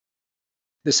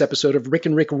This episode of Rick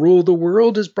and Rick Rule the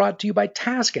World is brought to you by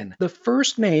Taskin, the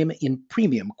first name in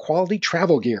premium quality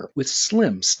travel gear, with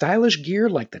slim, stylish gear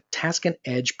like the Taskin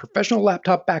Edge professional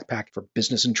laptop backpack for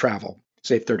business and travel.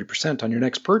 Save 30% on your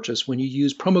next purchase when you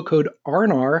use promo code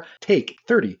RNR TAKE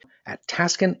 30 at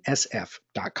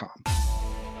TaskinSF.com.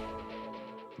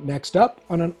 Next up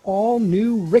on an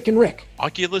all-new Rick and Rick.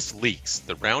 Oculus leaks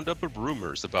the roundup of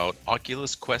rumors about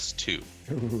Oculus Quest 2.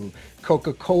 Ooh,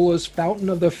 Coca-Cola's Fountain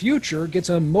of the Future gets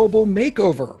a mobile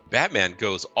makeover. Batman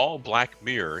goes all Black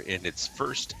Mirror in its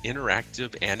first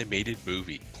interactive animated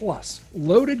movie. Plus,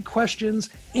 loaded questions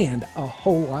and a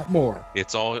whole lot more.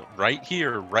 It's all right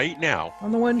here, right now.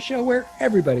 On the one show where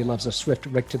everybody loves a swift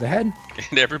Rick to the head.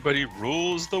 And everybody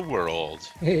rules the world.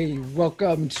 Hey,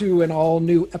 welcome to an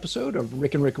all-new episode of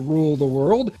Rick and Rick Rule the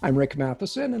World. I'm Rick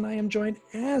Matheson, and I am joined,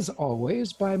 as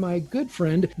always, by my good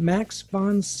friend, Max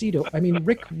von Sydow.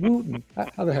 Rick Wooten.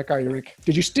 How the heck are you, Rick?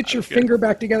 Did you stitch your finger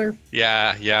back together?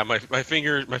 Yeah. My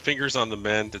finger's on the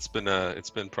mend. It's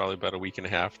been probably about a week and a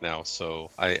half now,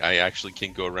 so I actually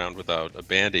can go around without a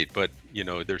Band-Aid. But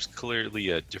there's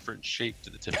clearly a different shape to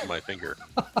the tip of my finger.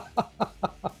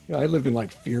 I lived in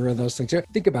fear of those things.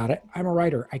 Think about it. I'm a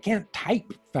writer. I can't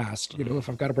type fast. If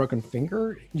I've got a broken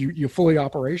finger, you fully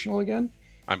operational again?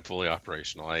 I'm fully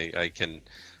operational. I can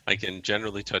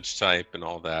generally touch type and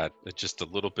all that. It's just a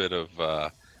little bit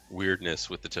of weirdness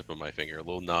with the tip of my finger, a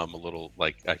little numb, a little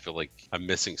I feel like I'm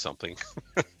missing something.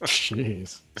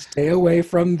 Jeez. Stay away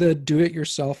from the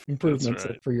do-it-yourself improvements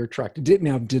for your truck. Did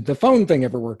the phone thing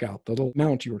ever work out? The little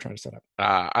mount you were trying to set up?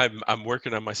 I'm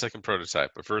working on my second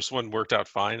prototype. The first one worked out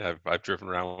fine. I've driven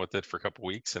around with it for a couple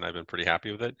weeks and I've been pretty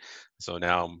happy with it. So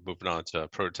now I'm moving on to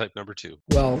prototype number 2.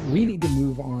 Well, we need to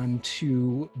move on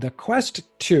to the Quest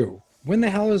 2. When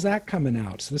the hell is that coming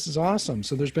out? So this is awesome.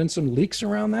 So there's been some leaks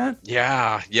around that?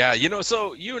 Yeah.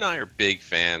 So you and I are big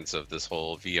fans of this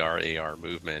whole VR, AR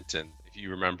movement. And if you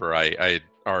remember, I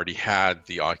already had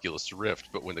the Oculus Rift,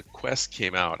 but when the Quest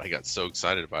came out, I got so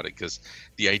excited about it because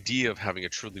the idea of having a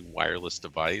truly wireless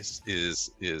device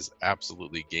is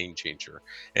absolutely game changer.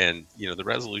 And the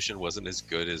resolution wasn't as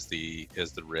good as the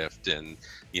Rift, and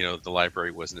the library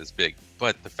wasn't as big.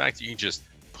 But the fact that you can just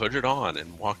put it on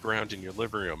and walk around in your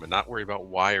living room and not worry about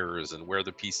wires and where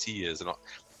the PC is and all,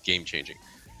 game changing.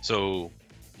 So,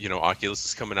 Oculus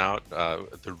is coming out.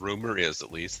 The rumor is,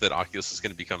 at least, that Oculus is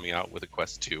going to be coming out with a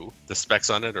Quest 2. The specs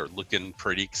on it are looking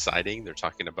pretty exciting. They're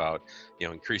talking about,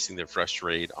 increasing the refresh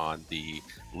rate on the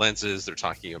lenses. They're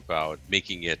talking about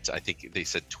making it, I think they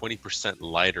said 20%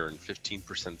 lighter and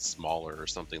 15% smaller or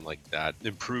something like that.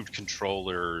 Improved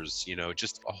controllers,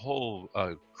 just a whole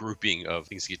grouping of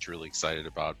things to get you really excited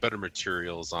about. Better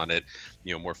materials on it,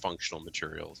 more functional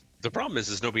materials. The problem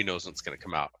is nobody knows when it's going to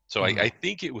come out. So I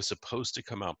think it was supposed to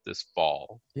come out this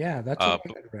fall. Yeah, that's what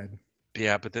I read.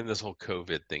 Yeah, but then this whole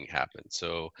COVID thing happened.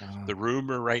 So the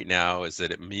rumor right now is that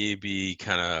it may be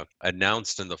kind of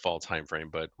announced in the fall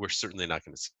timeframe, but we're certainly not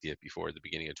going to see it before the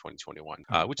beginning of 2021,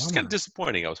 which is kind of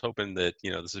disappointing. I was hoping that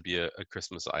this would be a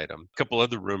Christmas item. A couple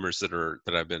other rumors that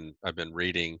I've been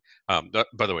reading.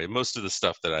 By the way, most of the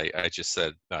stuff that I just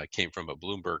said came from a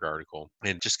Bloomberg article,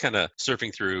 and just kind of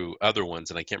surfing through other ones,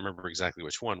 and I can't remember exactly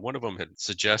which one. One of them had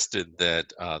suggested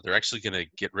that they're actually going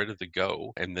to get rid of the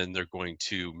Go, and then they're going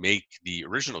to make the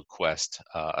original Quest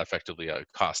effectively a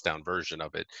cost down version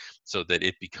of it so that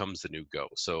it becomes the new Go.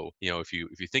 So, if you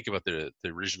think about the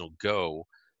original Go,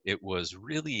 it was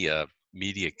really a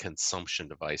media consumption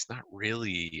device, not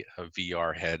really a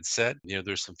VR headset.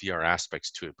 There's some VR aspects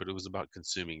to it, but it was about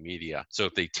consuming media. So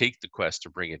if they take the Quest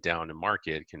to bring it down in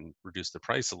market, can reduce the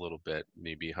price a little bit,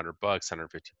 maybe $100,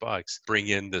 $150, bring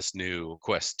in this new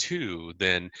Quest 2,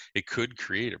 then it could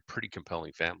create a pretty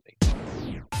compelling family.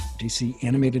 DC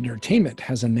Animated Entertainment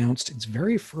has announced its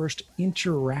very first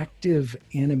interactive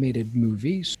animated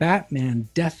movie, Batman: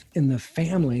 Death in the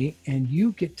Family, and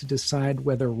you get to decide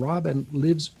whether Robin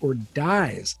lives or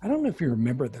dies. I don't know if you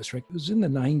remember this, Rick. It was in the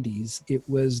 90s. It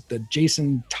was the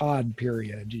Jason Todd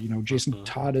period. Jason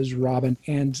Todd is Robin,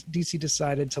 and DC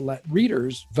decided to let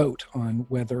readers vote on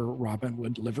whether Robin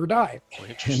would live or die.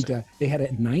 And they had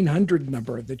a 900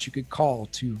 number that you could call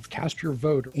to cast your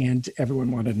vote, and everyone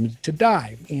wanted him to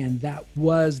die. And that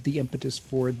was the impetus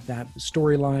for that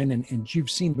storyline. And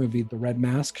you've seen the movie The Red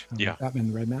Mask,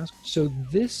 Batman the Red Mask. So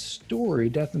this story,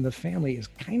 Death in the Family, is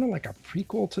kind of like a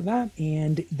prequel to that.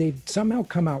 And they've somehow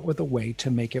come out with a way to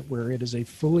make it where it is a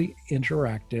fully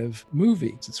interactive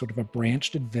movie. It's sort of a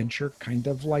branched adventure, kind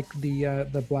of like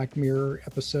the Black Mirror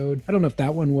episode. I don't know if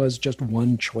that one was just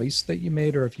one choice that you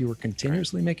made or if you were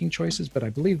continuously making choices, but I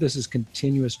believe this is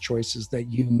continuous choices that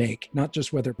you make, not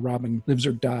just whether Robin lives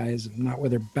or dies, and not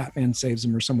whether Batman saves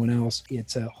him or someone else.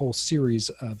 It's a whole series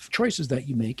of choices that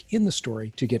you make in the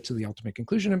story to get to the ultimate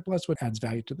conclusion. And plus, what adds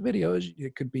value to the video is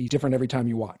it could be different every time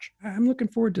you watch. I'm looking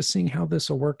forward to seeing how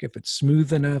this will work, if it's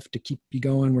smooth enough to keep you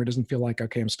going where it doesn't feel like,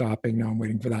 okay, I'm stopping. Now I'm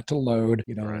waiting for that to load,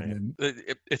 Right. And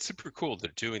It's super cool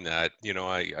they're doing that.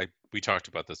 We talked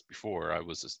about this before. I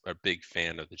was a big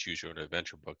fan of the Choose Your Own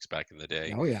Adventure books back in the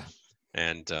day. oh yeah.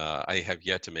 And I have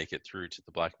yet to make it through to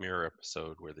the Black Mirror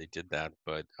episode where they did that,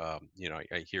 but I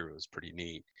hear it was pretty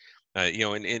neat.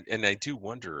 And I do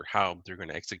wonder how they're going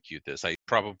to execute this.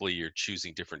 Probably you're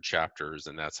choosing different chapters,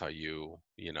 and that's how you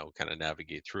kind of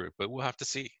navigate through it. But we'll have to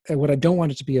see. And what I don't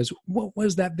want it to be is, what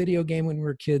was that video game when we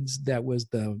were kids that was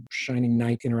the Shining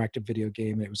Knight interactive video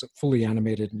game? It was fully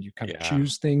animated and you kind of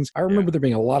choose things. I remember there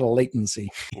being a lot of latency.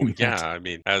 Yeah, I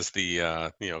mean, as the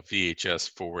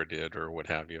VHS forwarded or what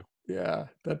have you. Yeah,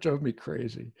 that drove me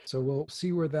crazy. So we'll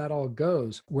see where that all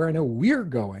goes. Where I know we're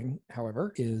going,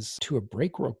 however, is to a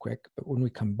break real quick. But when we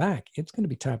come back, it's going to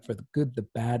be time for the good, the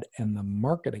bad, and the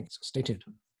marketing. So stay tuned.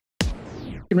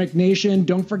 Rick Nation,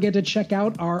 don't forget to check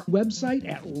out our website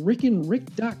at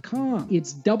rickandrick.com.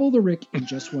 It's double the Rick in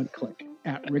just one click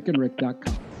at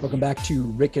rickandrick.com. Welcome back to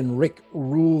Rick and Rick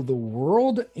Rule the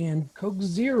World, and Coke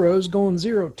Zero's going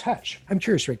zero touch. I'm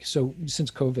curious, Rick, so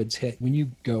since COVID's hit, when you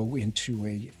go into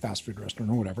a fast food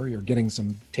restaurant or whatever, you're getting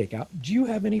some takeout, do you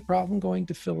have any problem going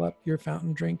to fill up your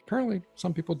fountain drink? Apparently,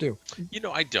 some people do.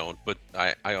 I don't, but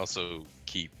I also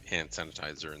keep hand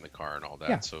sanitizer in the car and all that.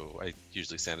 Yeah. So I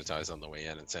usually sanitize on the way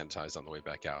in and sanitize on the way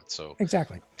back out. So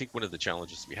exactly. I think one of the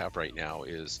challenges we have right now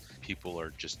is people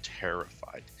are just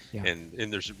terrified. Yeah.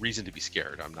 And there's a reason to be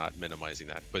scared. I'm not minimizing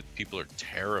that, but people are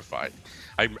terrified.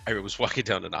 I was walking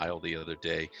down an aisle the other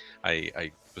day.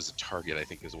 I was at Target, I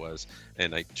think it was,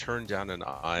 and I turned down an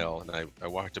aisle and I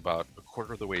walked about a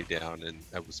quarter of the way down and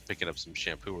I was picking up some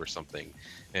shampoo or something,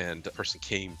 and a person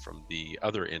came from the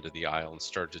other end of the aisle and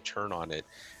started to turn on it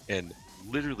and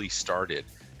literally started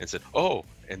and said, "Oh,"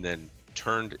 and then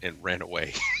turned and ran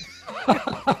away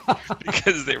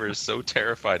because they were so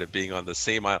terrified of being on the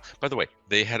same aisle. By the way,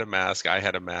 they had a mask, I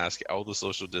had a mask, all the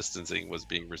social distancing was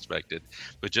being respected,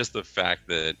 but just the fact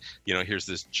that here's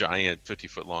this giant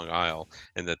 50-foot long aisle,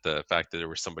 and that the fact that there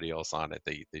was somebody else on it,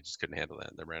 they just couldn't handle that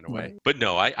and they ran away. Right. But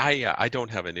no, I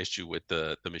don't have an issue with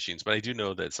the machines, but I do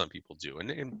know that some people do,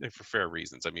 and for fair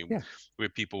reasons. I mean, we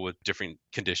have people with different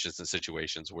conditions and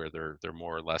situations where they're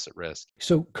more or less at risk.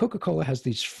 So Coca-Cola has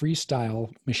these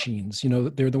freestyle machines.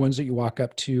 They're the ones that you walk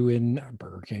up to in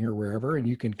Burger King or wherever, and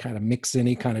you can kind of mix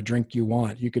any kind of drink you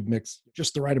want. You could mix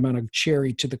just the right amount of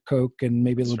cherry to the Coke and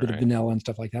maybe a little bit of vanilla and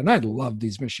stuff like that. And I love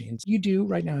these machines. You do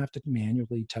right now have to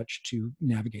manually touch to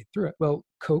navigate through it. Well,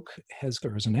 Coke has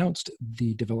announced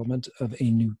the development of a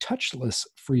new touchless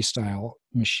freestyle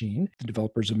machine. The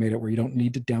developers have made it where you don't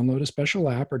need to download a special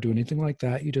app or do anything like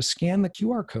that. You just scan the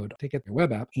QR code, take it to your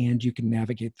web app, and you can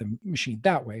navigate the machine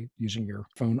that way using your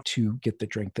phone to get the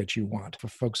drink that you want. For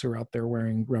folks who are out there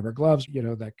wearing rubber gloves,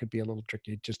 that could be a little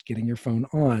tricky, just getting your phone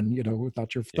on,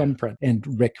 without your thumbprint.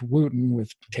 And Rick Wooten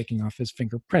with taking off his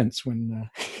fingerprints when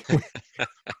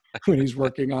he's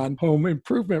working on home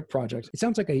improvement projects. It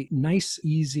sounds like a nice,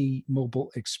 easy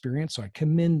mobile experience. So I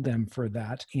commend them for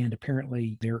that. And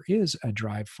apparently there is a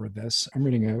drive for this. I'm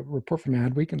reading a report from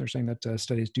Adweek, and they're saying that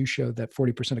studies do show that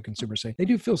 40% of consumers say they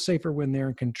do feel safer when they're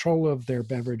in control of their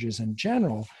beverages in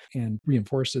general, and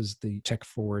reinforces the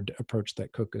tech-forward approach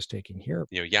that Coke is taking here.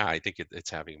 I think it's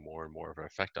having more and more of an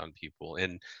effect on people.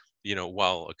 And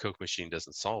while a Coke machine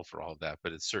doesn't solve for all of that,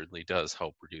 but it certainly does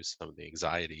help reduce some of the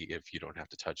anxiety if you don't have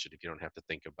to touch it, if you don't have to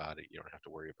think about it, you don't have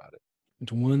to worry about it.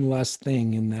 It's one less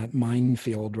thing in that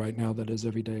minefield right now that is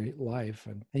everyday life.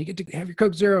 And you get to have your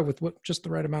Coke Zero with just the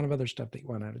right amount of other stuff that you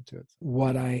want added to it.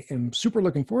 What I am super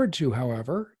looking forward to,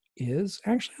 however, is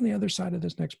actually on the other side of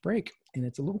this next break. And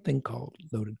it's a little thing called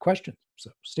Loaded Questions. So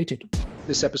stay tuned.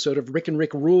 This episode of Rick and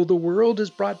Rick Rule the World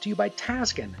is brought to you by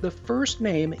Taskin, the first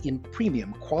name in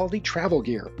premium quality travel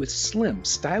gear, with slim,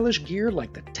 stylish gear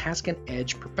like the Taskin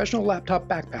Edge professional laptop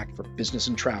backpack for business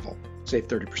and travel. Save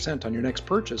 30% on your next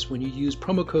purchase when you use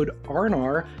promo code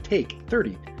RNR TAKE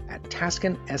 30 at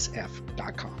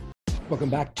TaskinSF.com. Welcome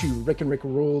back to Rick and Rick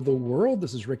Rule the World.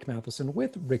 This is Rick Matheson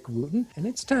with Rick Wooten, and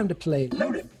it's time to play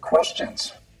Loaded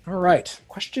Questions. All right,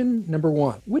 question number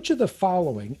 1. Which of the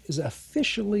following is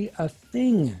officially a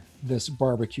thing this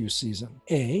barbecue season?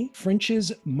 A,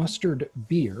 French's mustard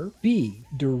beer. B,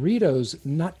 Doritos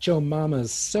Nacho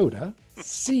Mama's soda.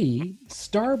 C,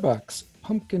 Starbucks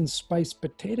pumpkin spice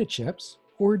potato chips.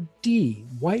 Or D,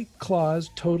 White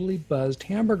Claw's Totally Buzzed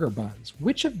hamburger buns.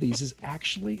 Which of these is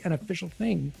actually an official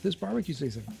thing this barbecue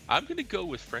season? I'm going to go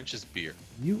with French's beer.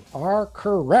 You are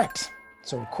correct.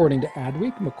 So according to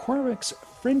Adweek, McCormick's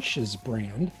French's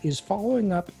brand is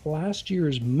following up last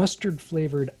year's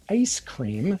mustard-flavored ice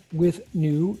cream with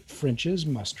new French's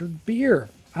mustard beer.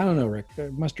 I don't know, Rick,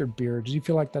 mustard beer. Do you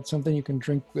feel like that's something you can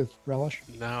drink with relish?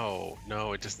 No,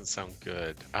 it doesn't sound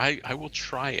good. I will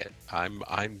try it.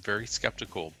 I'm very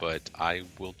skeptical, but I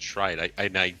will try it.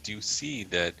 And I do see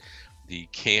that the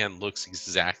can looks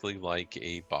exactly like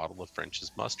a bottle of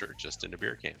French's mustard, just in a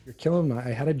beer can. You're killing me.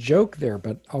 I had a joke there,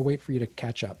 but I'll wait for you to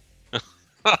catch up.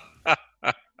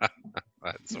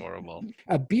 That's horrible.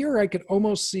 A beer I could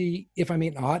almost see if I'm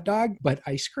eating a hot dog, but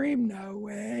ice cream? No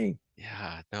way.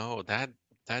 Yeah, no, that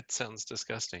sounds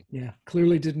disgusting. Yeah,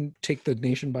 clearly didn't take the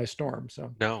nation by storm.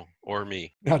 So no, or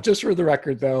me. Now, just for the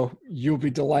record, though, you'll be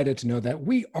delighted to know that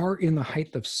we are in the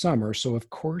height of summer. So, of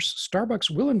course, Starbucks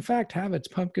will, in fact, have its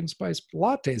pumpkin spice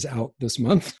lattes out this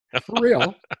month, for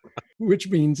real, which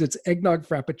means its eggnog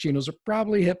frappuccinos are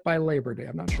probably hit by Labor Day.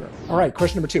 I'm not sure. All right,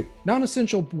 question number 2.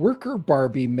 Non-essential worker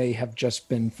Barbie may have just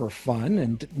been for fun,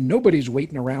 and nobody's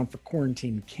waiting around for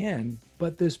Quarantine Ken.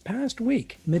 But this past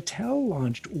week, Mattel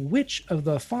launched which of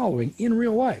the following in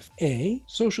real life? A,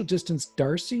 social distance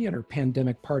Darcy and her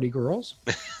pandemic party girls.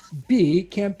 B,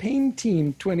 campaign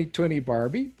team 2020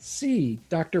 Barbie. C,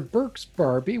 Dr. Burke's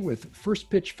Barbie with first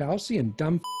pitch Fauci and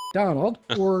dumb Donald.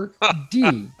 Or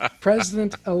D,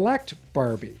 president-elect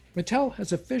Barbie. Mattel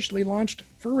has officially launched,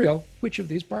 for real, which of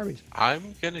these Barbies?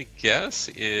 I'm going to guess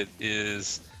it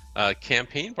is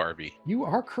campaign Barbie. You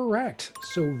are correct.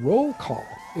 So Roll Call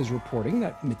is reporting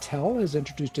that Mattel has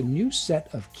introduced a new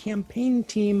set of Campaign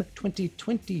Team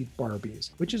 2020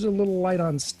 Barbies, which is a little light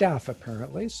on staff,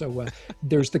 apparently. So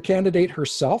there's the candidate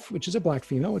herself, which is a black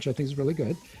female, which I think is really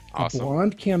good. Awesome. A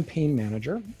blonde campaign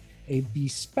manager, a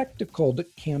bespectacled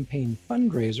campaign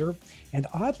fundraiser, and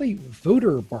oddly,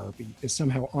 voter Barbie is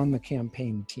somehow on the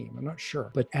campaign team. I'm not sure.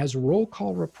 But as Roll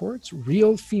Call reports,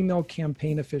 real female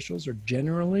campaign officials are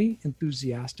generally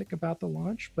enthusiastic about the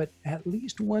launch, but at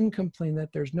least one complained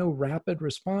that there's no rapid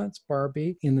response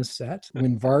Barbie in the set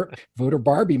when voter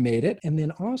Barbie made it. And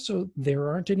then also, there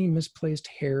aren't any misplaced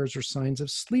hairs or signs of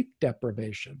sleep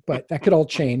deprivation. But that could all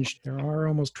change. There are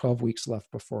almost 12 weeks left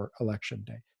before Election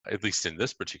Day. At least in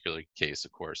this particular case,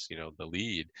 of course, the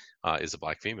lead is a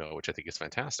black female, which I think is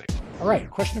fantastic. All right,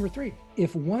 question number 3.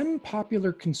 If one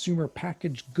popular consumer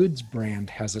packaged goods brand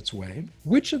has its way,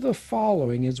 which of the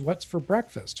following is what's for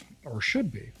breakfast, or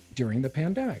should be, during the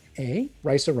pandemic? A,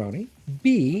 rice-a-roni,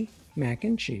 B, mac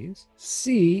and cheese,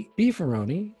 C,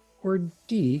 beef-a-roni, or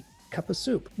D, cup of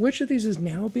soup? Which of these is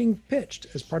now being pitched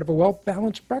as part of a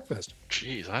well-balanced breakfast?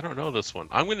 Jeez, I don't know this one.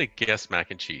 I'm going to guess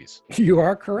mac and cheese. You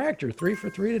are correct. You're 3 for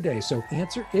 3 today. So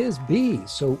answer is B.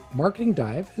 So Marketing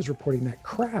Dive is reporting that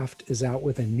Kraft is out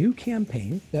with a new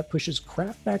campaign that pushes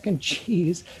Kraft mac and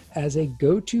cheese as a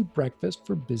go-to breakfast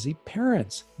for busy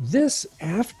parents. This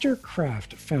after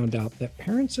Kraft found out that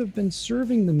parents have been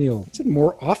serving the meal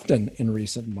more often in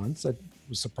recent months. I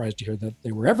was surprised to hear that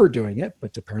they were ever doing it,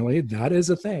 but apparently that is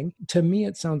a thing. To me,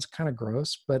 it sounds kind of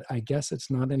gross, but I guess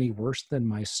it's not any worse than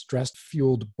my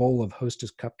stress-fueled bowl of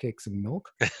Hostess cupcakes and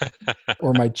milk,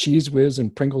 or my Cheese Whiz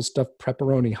and Pringles stuffed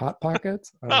pepperoni Hot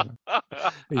Pockets. I don't know.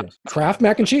 Yes. Kraft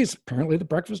mac and cheese, apparently the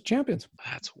breakfast champions.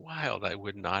 That's wild. I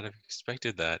would not have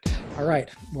expected that. All right.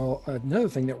 Well, another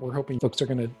thing that we're hoping folks are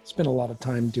going to spend a lot of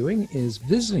time doing is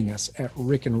visiting us at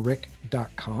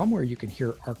rickandrick.com, where you can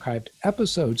hear archived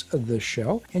episodes of this show.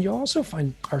 And you'll also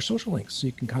find our social links, so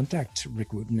you can contact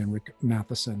Rick Wooten and Rick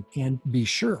Matheson. And be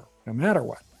sure, no matter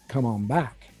what, come on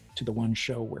back to the one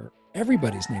show where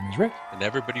everybody's name is Rick. And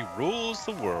everybody rules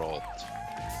the world.